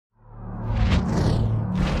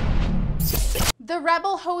The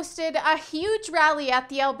Rebel hosted a huge rally at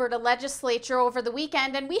the Alberta Legislature over the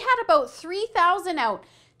weekend, and we had about 3,000 out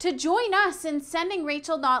to join us in sending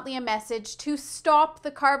Rachel Notley a message to stop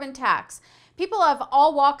the carbon tax. People of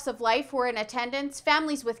all walks of life were in attendance,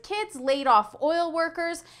 families with kids, laid off oil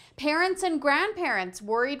workers, parents and grandparents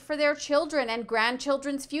worried for their children and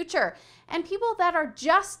grandchildren's future, and people that are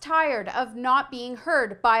just tired of not being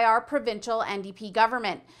heard by our provincial NDP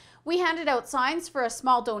government. We handed out signs for a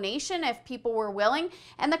small donation if people were willing,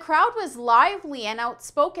 and the crowd was lively and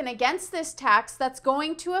outspoken against this tax that's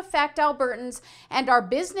going to affect Albertans and our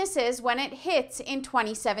businesses when it hits in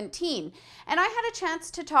 2017. And I had a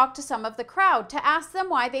chance to talk to some of the crowd to ask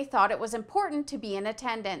them why they thought it was important to be in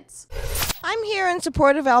attendance. I'm here in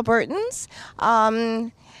support of Albertans,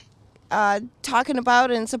 talking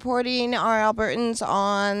about and supporting our Albertans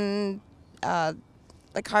on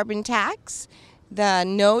the carbon tax. The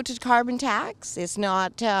no to carbon tax is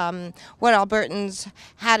not what Albertans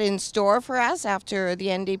had in store for us after the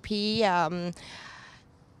NDP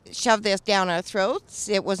shoved this down our throats.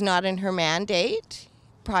 It was not in her mandate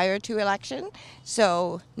prior to election,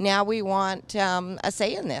 so now we want a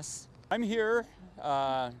say in this. I'm here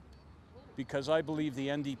because I believe the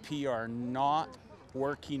NDP are not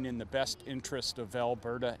working in the best interest of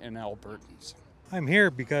Alberta and Albertans. I'm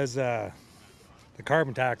here because the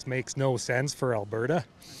carbon tax makes no sense for Alberta,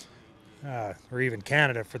 or even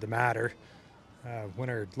Canada for the matter. When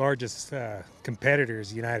our largest competitor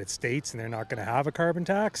is the United States and they're not going to have a carbon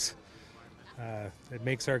tax, it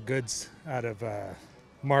makes our goods out of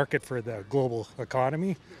market for the global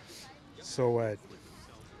economy. So,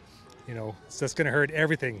 it's just going to hurt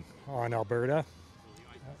everything on Alberta.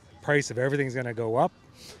 Price of everything's going to go up,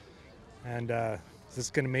 and it's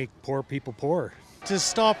just going to make poor people poor. To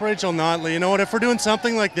stop Rachel Notley, you know what, if we're doing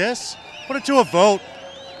something like this, put it to a vote.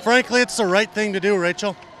 Frankly, it's the right thing to do,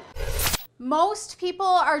 Rachel. Most people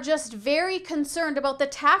are just very concerned about the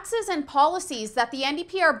taxes and policies that the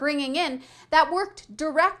NDP are bringing in that worked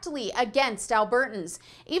directly against Albertans.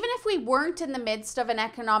 Even if we weren't in the midst of an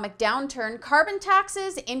economic downturn, carbon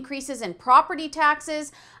taxes, increases in property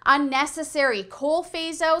taxes, unnecessary coal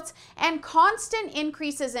phase-outs, and constant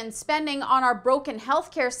increases in spending on our broken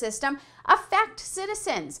healthcare system affect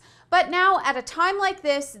citizens. But now, at a time like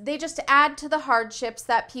this, they just add to the hardships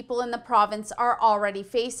that people in the province are already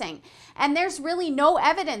facing. And there's really no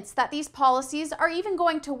evidence that these policies are even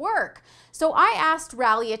going to work. So I asked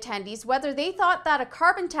rally attendees whether they thought that a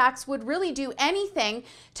carbon tax would really do anything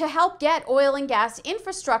to help get oil and gas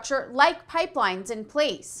infrastructure like pipelines in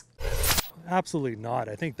place. Absolutely not.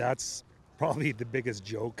 I think that's probably the biggest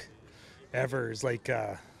joke ever. Is like,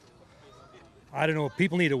 I don't know,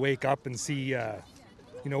 people need to wake up and see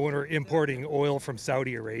when we're importing oil from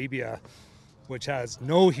Saudi Arabia, which has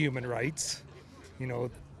no human rights,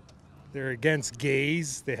 they're against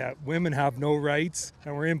gays, women have no rights,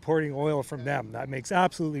 and we're importing oil from them. That makes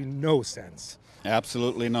absolutely no sense.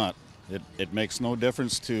 Absolutely not. It makes no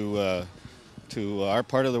difference to our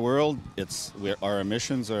part of the world. Our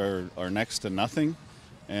emissions are next to nothing,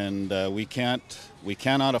 and we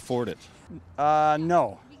cannot afford it.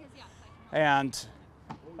 No. And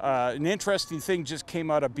an interesting thing just came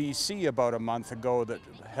out of BC about a month ago that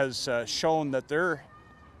has shown that their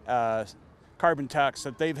carbon tax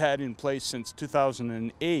that they've had in place since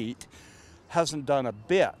 2008 hasn't done a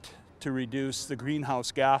bit to reduce the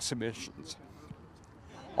greenhouse gas emissions.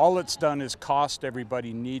 All it's done is cost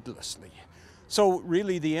everybody needlessly. So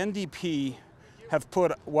really the NDP have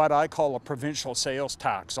put what I call a provincial sales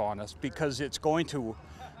tax on us because it's going to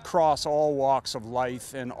cross all walks of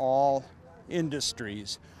life and all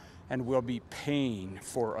industries, and we'll be paying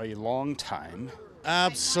for a long time.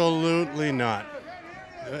 Absolutely not.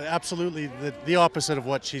 Absolutely the opposite of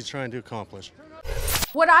what she's trying to accomplish.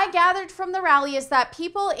 What I gathered from the rally is that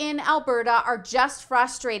people in Alberta are just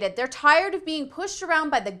frustrated. They're tired of being pushed around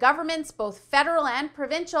by the governments, both federal and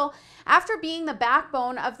provincial, after being the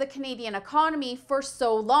backbone of the Canadian economy for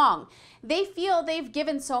so long. They feel they've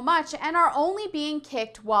given so much and are only being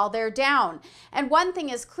kicked while they're down. And one thing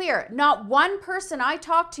is clear, not one person I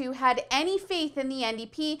talked to had any faith in the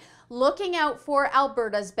NDP looking out for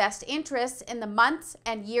Alberta's best interests in the months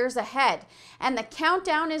and years ahead. And the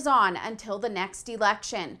countdown is on until the next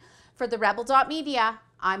election. For the Rebel.media,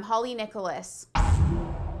 I'm Holly Nicholas.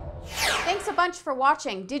 Thanks a bunch for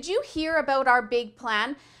watching. Did you hear about our big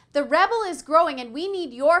plan? The Rebel is growing and we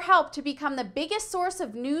need your help to become the biggest source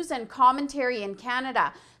of news and commentary in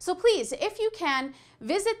Canada. So please, if you can,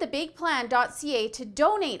 visit thebigplan.ca to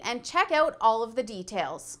donate and check out all of the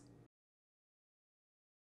details.